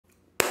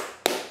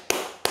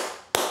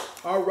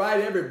All right,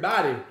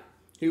 everybody.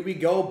 Here we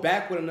go,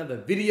 back with another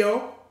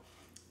video.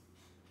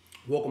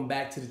 Welcome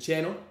back to the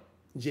channel.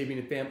 JB and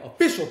the Fam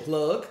official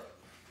plug.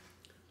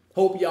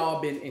 Hope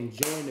y'all been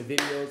enjoying the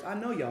videos. I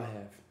know y'all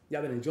have.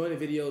 Y'all been enjoying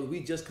the videos.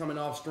 We just coming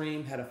off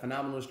stream, had a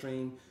phenomenal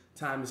stream.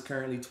 Time is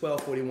currently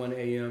 12:41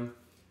 a.m.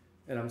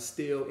 And I'm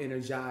still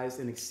energized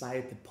and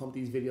excited to pump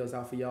these videos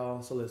out for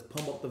y'all. So let's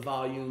pump up the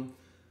volume.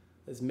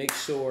 Let's make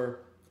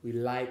sure we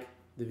like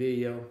the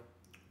video.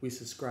 We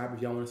subscribe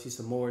if y'all want to see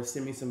some more.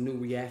 Send me some new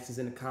reactions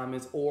in the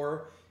comments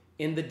or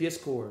in the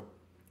Discord.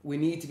 We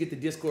need to get the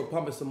Discord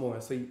pumping some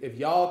more. So if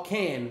y'all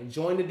can,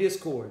 join the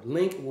Discord.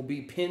 Link will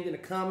be pinned in the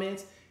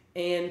comments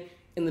and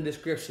in the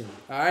description.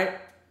 All right?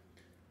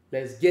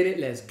 Let's get it.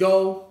 Let's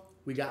go.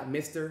 We got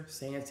Mr.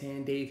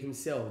 Santan Dave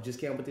himself. Just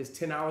came up with this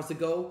 10 hours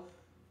ago.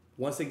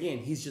 Once again,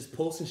 he's just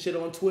posting shit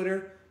on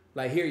Twitter.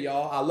 Like, here,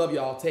 y'all. I love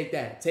y'all. Take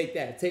that. Take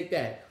that. Take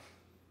that.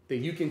 The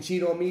You Can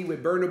Cheat on Me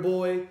with Burner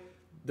Boy.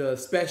 The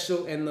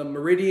Special and the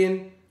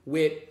Meridian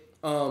with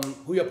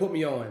who y'all put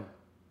me on?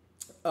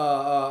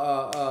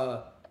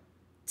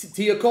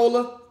 Tia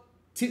Cola,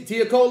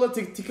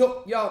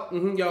 y'all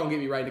y'all don't get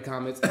me right in the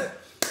comments.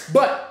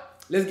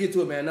 But let's get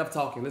to it, man. Enough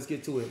talking. Let's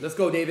get to it. Let's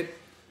go, David.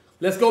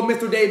 Let's go,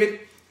 Mr. David.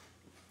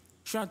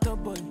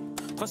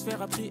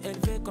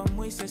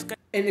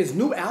 And is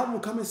new album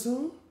coming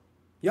soon?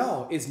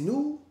 Y'all, is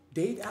new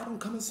Dave album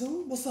coming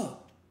soon? What's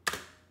up?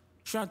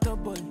 Je suis un top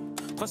boy,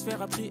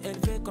 crossfert à prix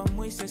élevé comme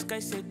Moïse Sky,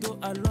 c'est dos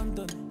à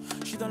London.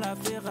 Je suis dans la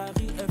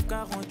Ferrari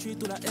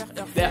F48 ou la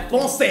RR. La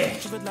Foncé.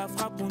 Je veux de la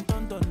frappe, on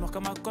t'en donne, noir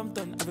comme à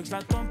Compton. Avec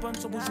la tamponne,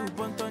 sur bougie ou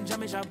bonne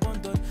jamais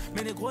j'abandonne.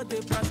 Mais les gros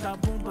déplacent la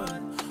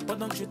bonbonne.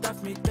 Pendant que je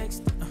taffe mes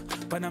textes,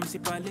 Paname c'est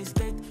pas les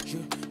states. Je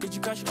fais du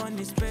cash en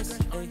espèces.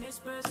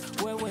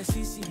 Ouais,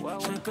 si,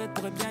 je répète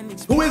pour être bien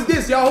expliqué. Who is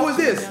this, y'all? Who is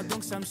this?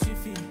 Donc ça me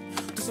suffit,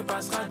 tout se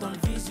passera dans le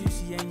visu.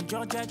 S'il y a une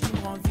Georgia qui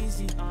me rend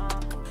visite,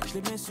 je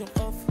les mets sur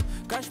off.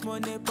 Cash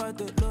money, pas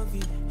de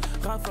lobby.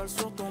 Rafale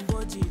sur ton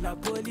body. La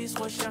police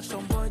recherche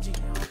ton body.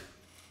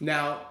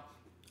 Now,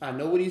 I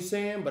know what he's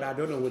saying, but I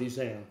don't know what he's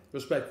saying.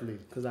 Respectfully,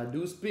 because I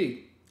do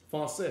speak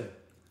français.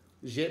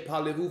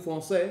 Parlez-vous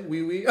français?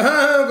 Oui, oui.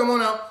 Come on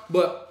now.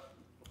 But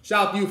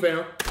shout out to you,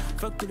 fam.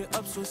 Fuck tous les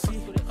hops aussi.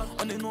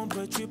 On est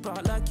nombreux, tu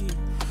parles à qui?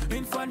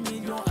 Une fois le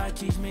million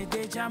acquis, je mets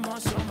des diamants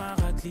sur ma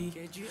raclie.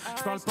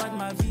 Je parle pas de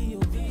ma vie,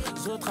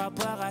 aux autres à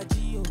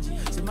paradis.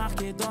 C'est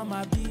marqué dans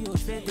ma bio, je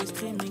fais des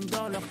streamings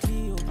dans leur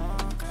Clio.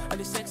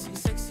 Elle est sexy,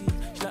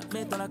 je la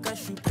mets dans la cage,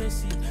 je suis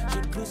précis.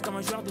 J'ai le blues comme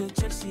un joueur de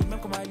Chelsea, même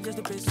comme un liesse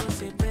de peso,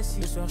 c'est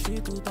précis. Ce soir, je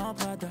suis tout en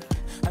Prada,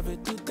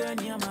 avec tout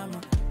tenir ma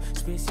main.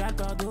 Spécial,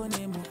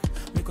 pardonnez-moi,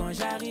 mais quand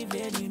j'arrive,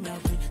 les lumières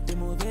brillent, des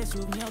mauvais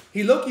souvenirs.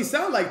 He low-key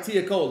sound like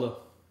Tia Cola.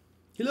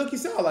 He look, he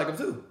sound like him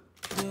too.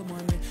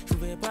 Je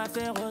pouvais pas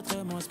faire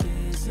autrement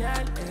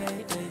spécial,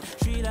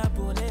 je suis là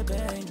pour les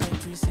bangs,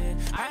 tu sais.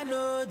 I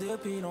know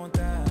depuis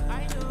longtemps,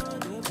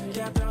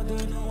 j'ai peur de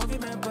nous, on vit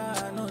même pas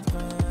à notre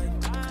prime.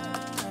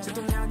 C'est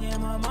ton dernier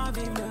moment,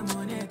 vive le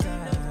mon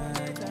état.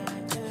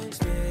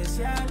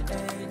 Spécial,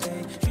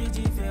 je suis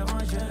différent,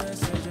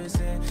 je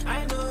sais.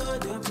 I know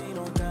depuis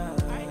longtemps,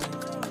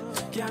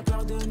 j'ai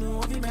peur de nous,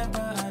 on vit même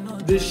pas à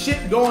notre prime. The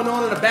shit going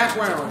on in the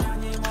background.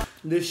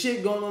 The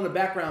shit going on in the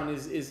background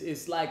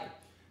is like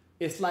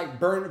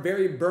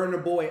very Burner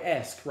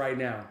Boy-esque right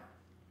now.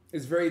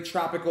 It's very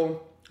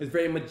tropical. It's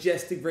very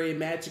majestic, very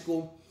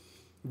magical,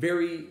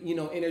 very, you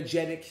know,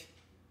 energetic.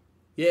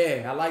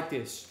 Yeah, I like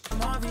this.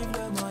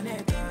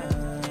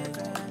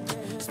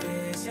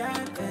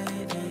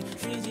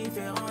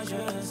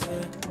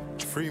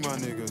 Free my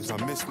niggas,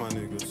 I miss my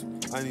niggas.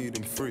 I need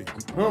them free.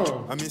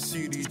 I miss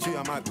CDG,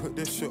 I might put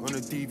this shit on a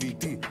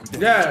DVD.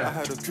 Yeah. I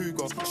had a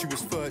cougar, she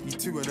was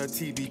 32 in her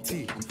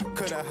TBT.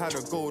 Coulda had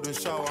a golden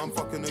shower, I'm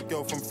fucking a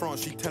girl from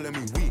France, she telling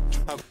me we.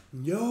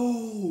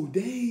 Yo,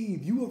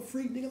 Dave, you a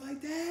freak nigga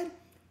like that?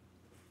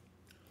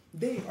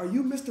 Dave, are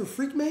you Mr.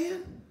 Freak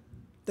Man?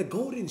 The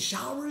golden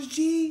showers,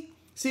 G?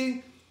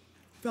 See,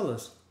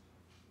 fellas,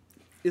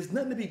 it's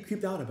nothing to be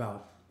creeped out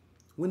about.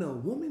 When a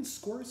woman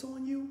squirts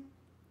on you,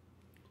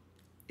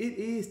 it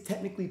is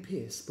technically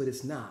piss, but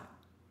it's not.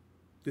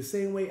 The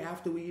same way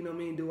after we, you know what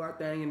I mean, do our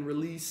thing and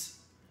release,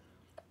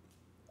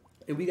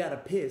 and we gotta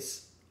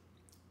piss.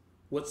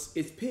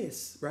 It's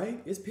piss,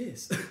 right? It's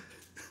piss.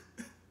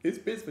 It's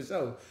piss for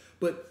sure.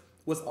 But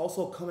what's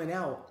also coming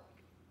out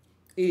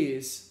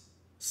is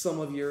some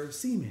of your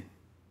semen.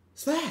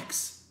 It's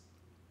facts.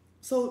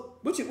 So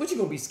what you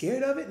gonna be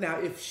scared of it? Now,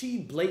 if she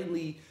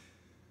blatantly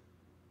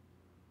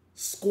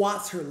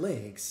squats her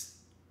legs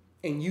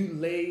and you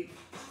lay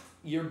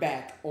your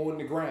back on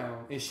the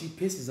ground and she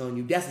pisses on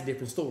you, that's a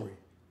different story.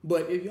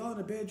 But if y'all in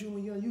the bedroom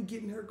and you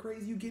getting her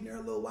crazy, you getting her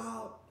a little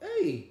wild,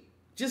 hey,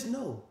 just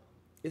know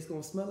it's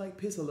gonna smell like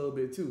piss a little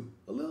bit too.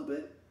 A little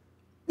bit.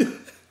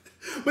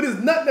 But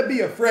it's nothing to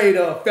be afraid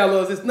of,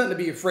 fellas. It's nothing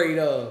to be afraid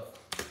of.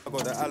 I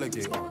got the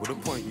alligator with the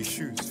pointy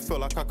shoes. Feel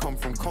like I come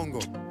from Congo.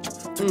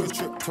 Took a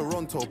trip to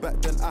Toronto.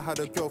 Back then I had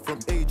a girl from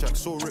Ajax.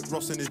 Saw Rick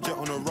Ross in his jet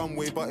on a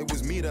runway, but it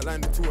was me that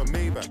landed to a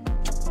Maybach.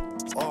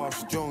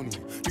 Ask Joni.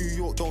 New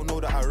York don't know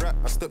that I rap.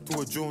 I stepped to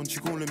a jaw and she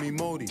calling me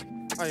Modi.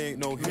 I ain't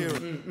no hero.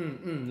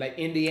 Like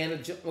Indiana.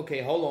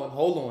 Okay, hold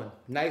on.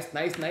 Nice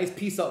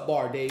piece up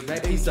bar, Dave.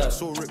 Nice piece up.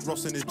 Saw Rick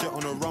Ross in his jet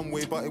on a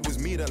runway, but it was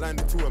me that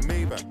landed to a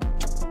Maybach.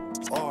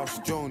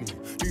 Ask Joni.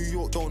 New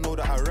York don't know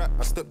that I rap.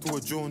 I stepped to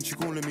a jaw and she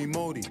calling me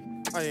Modi.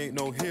 I ain't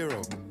no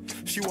hero.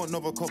 She want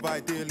another cop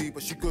ideally,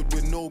 but she good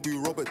with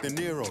Nobu, Robert De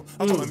Niro.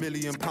 I got £1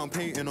 million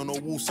painting on a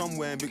wall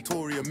somewhere in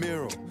Victoria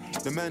Miro.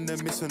 The man they're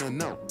missing a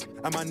nut,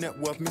 and my net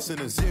worth missing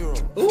a zero.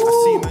 Ooh.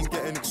 I see man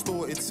getting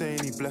extorted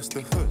saying he blessed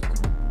the hood.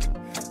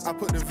 I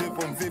put the Viv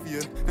on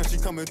Vivian, now she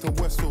coming to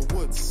Westfield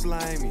Woods,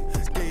 slimy.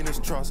 Gain his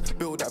trust,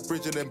 build that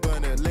bridge and then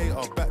burn it later.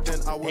 Back then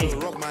I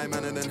would've robbed my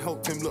man and then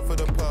helped him look for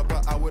the perp.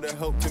 I would've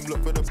helped him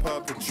look for the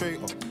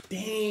perpetrator.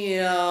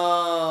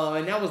 Damn,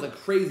 and that was a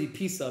crazy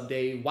piece up,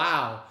 Dave.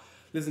 Wow.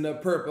 Listen to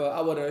Purple, I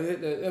would've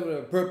hit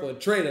the Purple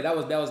trailer. That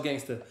was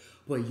gangster.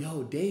 But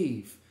yo,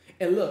 Dave.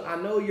 And look, I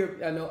know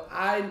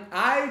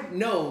I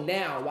know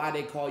now why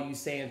they call you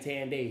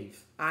Santan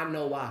Dave. I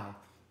know why.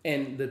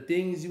 And the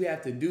things you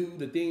have to do,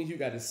 the things you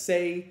got to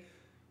say,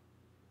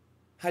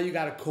 how you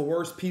got to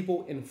coerce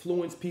people,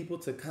 influence people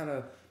to kind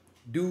of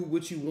do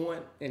what you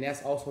want. And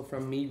that's also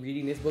from me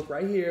reading this book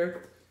right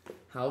here,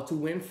 How to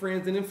Win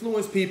Friends and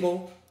Influence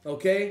People.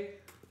 Okay?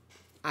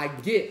 I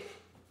get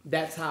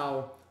that's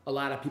how a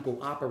lot of people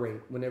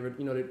operate whenever,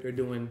 they're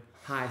doing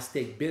high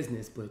stake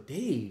business. But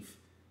Dave,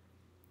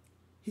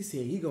 he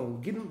said he gonna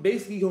get him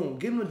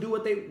to do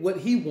what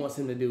he wants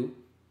him to do.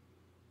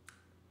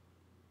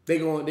 They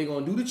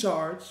gonna do the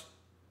charge.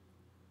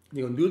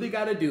 They're gonna do what they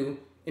gotta do,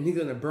 and he's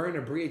gonna burn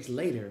a bridge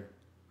later.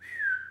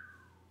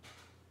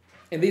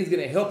 And then he's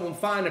gonna help him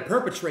find the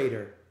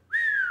perpetrator.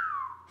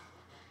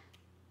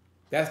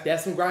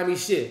 That's some grimy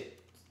shit.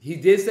 He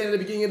did say in the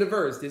beginning of the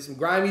verse, there's some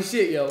grimy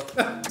shit, yo.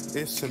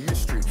 It's a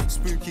mystery,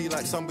 spooky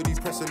like somebody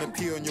pressing a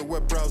P on your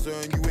web browser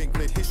and you ain't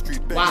clear history.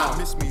 Wow.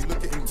 Miss me,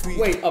 look at him tweet.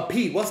 Wait, a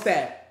P, what's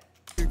that?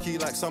 Spooky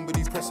like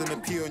somebody pressing a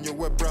P on your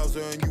web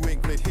browser and you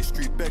ain't clear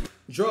history.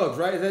 Drugs,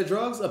 right? Is that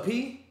drugs? A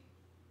P?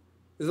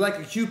 Is it like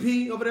a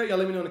QP over there? Y'all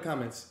let me know in the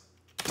comments.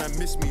 Man,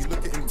 miss me,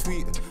 look at him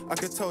tweet. I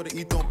can tell that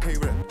he don't pay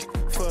rent.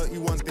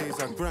 31 days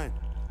I grind,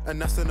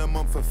 and that's in a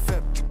month of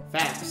Feb.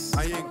 Facts.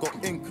 I ain't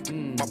got ink,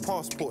 my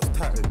passport's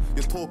tattered.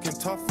 You're talking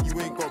tough, you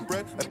ain't got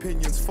bread.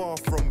 Opinions far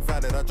from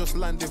valid. I just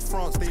landed in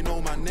France, they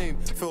know my name.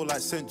 Feel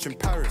like Cinch in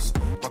Paris.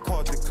 My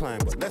card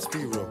declined, but let's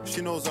be real.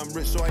 She knows I'm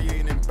rich, so I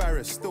ain't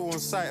embarrassed. Still on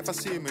sight if I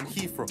see him in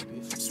Heathrow.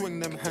 Swing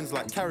them hands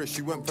like carrots.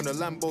 She went from the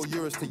Lambo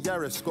Urus to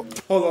Yaris.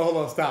 Hold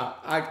on,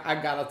 stop. I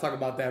gotta talk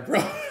about that, bro.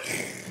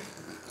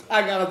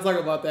 I gotta talk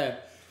about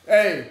that.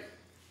 Hey,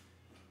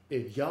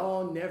 if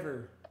y'all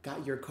never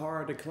got your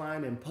car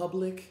declined in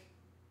public,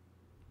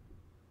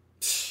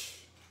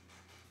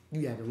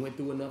 you haven't went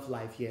through enough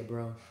life yet,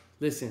 bro.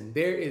 Listen,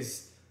 there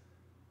is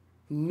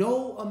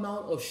no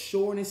amount of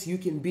sureness you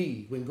can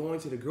be when going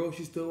to the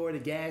grocery store, the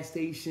gas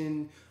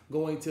station,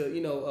 going to,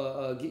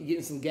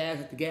 getting some gas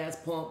at the gas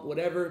pump,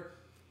 whatever.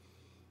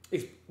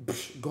 It's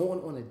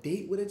going on a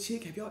date with a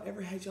chick. Have y'all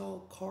ever had y'all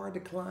car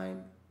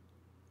declined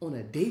on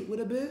a date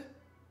with a bitch?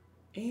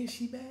 Ain't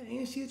she bad?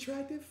 Ain't she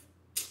attractive?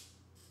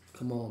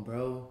 Come on,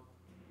 bro.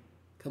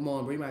 Come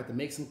on, bro. You might have to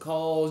make some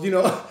calls. You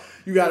got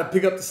to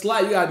pick up the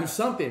slack. You got to do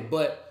something.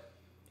 But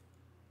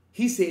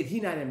he said he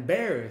not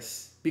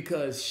embarrassed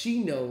because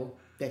she know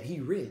that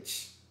he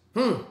rich.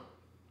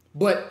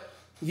 But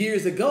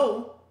years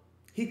ago,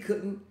 he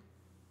couldn't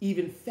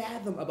even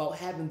fathom about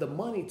having the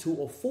money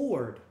to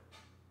afford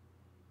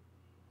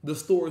the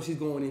stores he's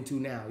going into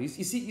now. You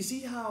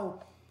see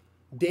how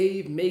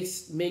Dave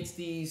makes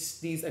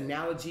these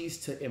analogies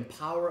to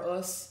empower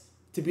us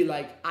to be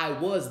like, I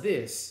was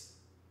this,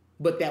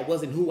 but that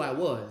wasn't who I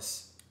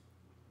was.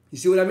 You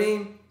see what I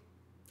mean?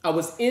 I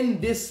was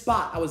in this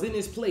spot. I was in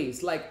this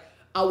place. Like,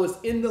 I was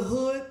in the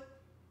hood,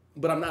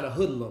 but I'm not a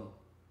hoodlum.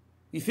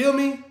 You feel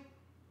me?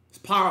 It's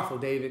powerful,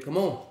 David. Come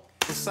on.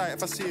 Sight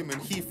if I see him in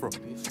Heathrow.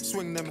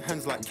 Swing them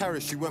hands like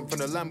carrots. She went from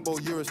the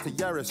Lambo Urus to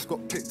Yaris.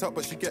 Got picked up,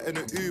 but she getting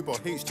an Uber.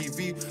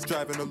 HGV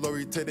driving a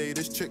lorry today.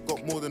 This chick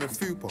got more than a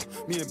fupa.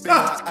 Me and Ben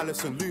like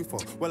Alice and Luther.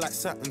 We're like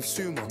Saturn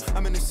Sumo.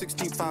 I'm in the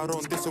 16th out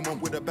on this one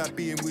with a bad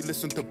B and we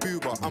listen to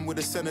Booba. I'm with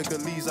a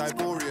Senegalese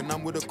Ivorian.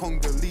 I'm with a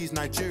Congolese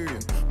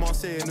Nigerian.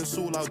 Marseille and it's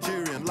all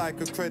Algerian. Like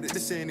a credit,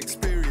 this ain't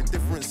experience.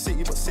 Different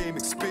city but same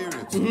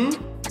experience.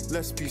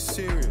 Let's be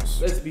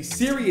serious. Let's be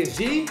serious,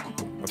 G.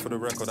 And for the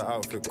record, the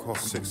outfit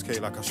cost 6K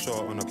like I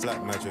shot on a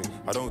black magic.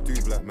 I don't do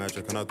black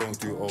magic and I don't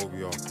do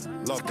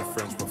OBR. Love the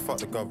French, but fuck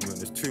the government.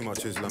 There's too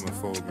much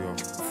Islamophobia.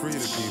 Free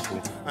the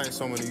people. I ain't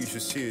someone that you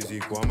should see as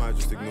equal. I might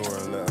just ignore her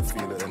and let her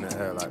feel it in the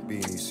air like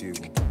Beanie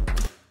Siegel.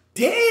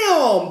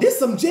 Damn, this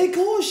some J.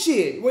 Cole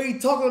shit. Where he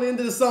talking on the end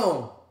of the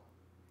song.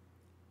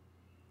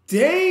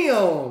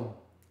 Damn.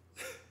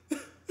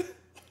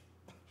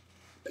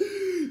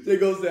 J.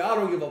 Cole said, I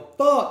don't give a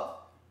fuck.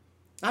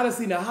 I done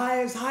seen the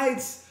highest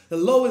heights, the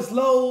lowest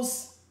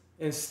lows,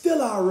 and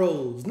still I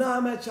rose. Now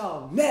I'm at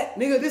y'all net,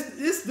 nigga.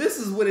 This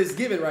is what it's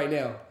giving right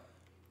now.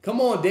 Come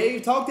on,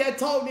 Dave. Talk that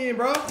talk then,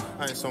 bro.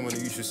 I ain't someone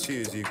that you should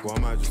see as equal. I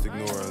might just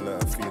ignore her and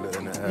let her feel it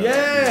in the air.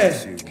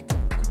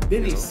 Yeah.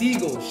 Benny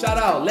Siegel. Shout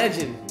out.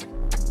 Legend.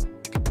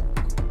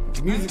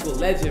 Musical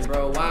legend,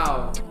 bro.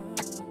 Wow.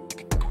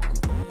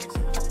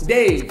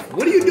 Dave,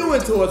 what are you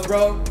doing to us,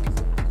 bro?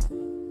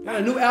 Got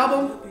a new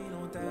album?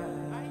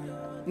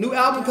 New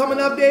album coming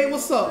up, Dave?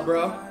 What's up,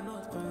 bro?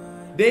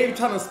 Dave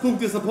trying to spook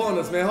this upon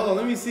us, man. Hold on,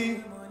 let me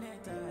see.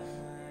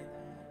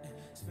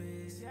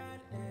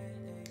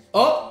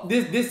 Oh,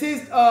 this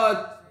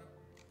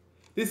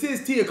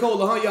is Tia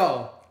Cola, huh,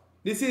 y'all?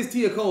 This is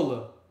Tia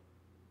Cola.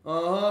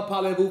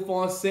 Parlez-vous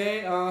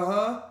français?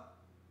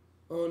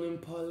 On them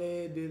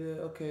parlay did it.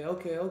 Okay.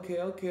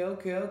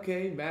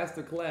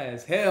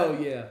 Masterclass. Hell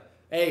yeah.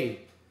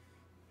 Hey,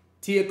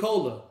 Tia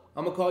Cola.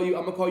 I'm gonna call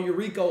you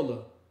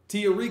Ricola.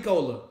 Tia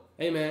Ricola.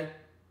 Hey man,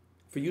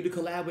 for you to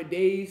collab with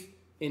Dave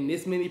in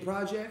this many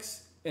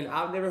projects, and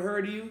I've never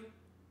heard of you,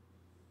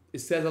 it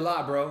says a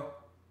lot, bro.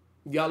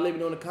 Y'all let me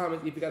know in the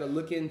comments if you gotta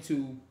look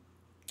into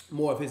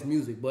more of his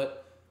music.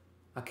 But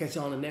I'll catch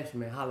y'all on the next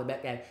one, man. Holla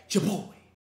back at your boy.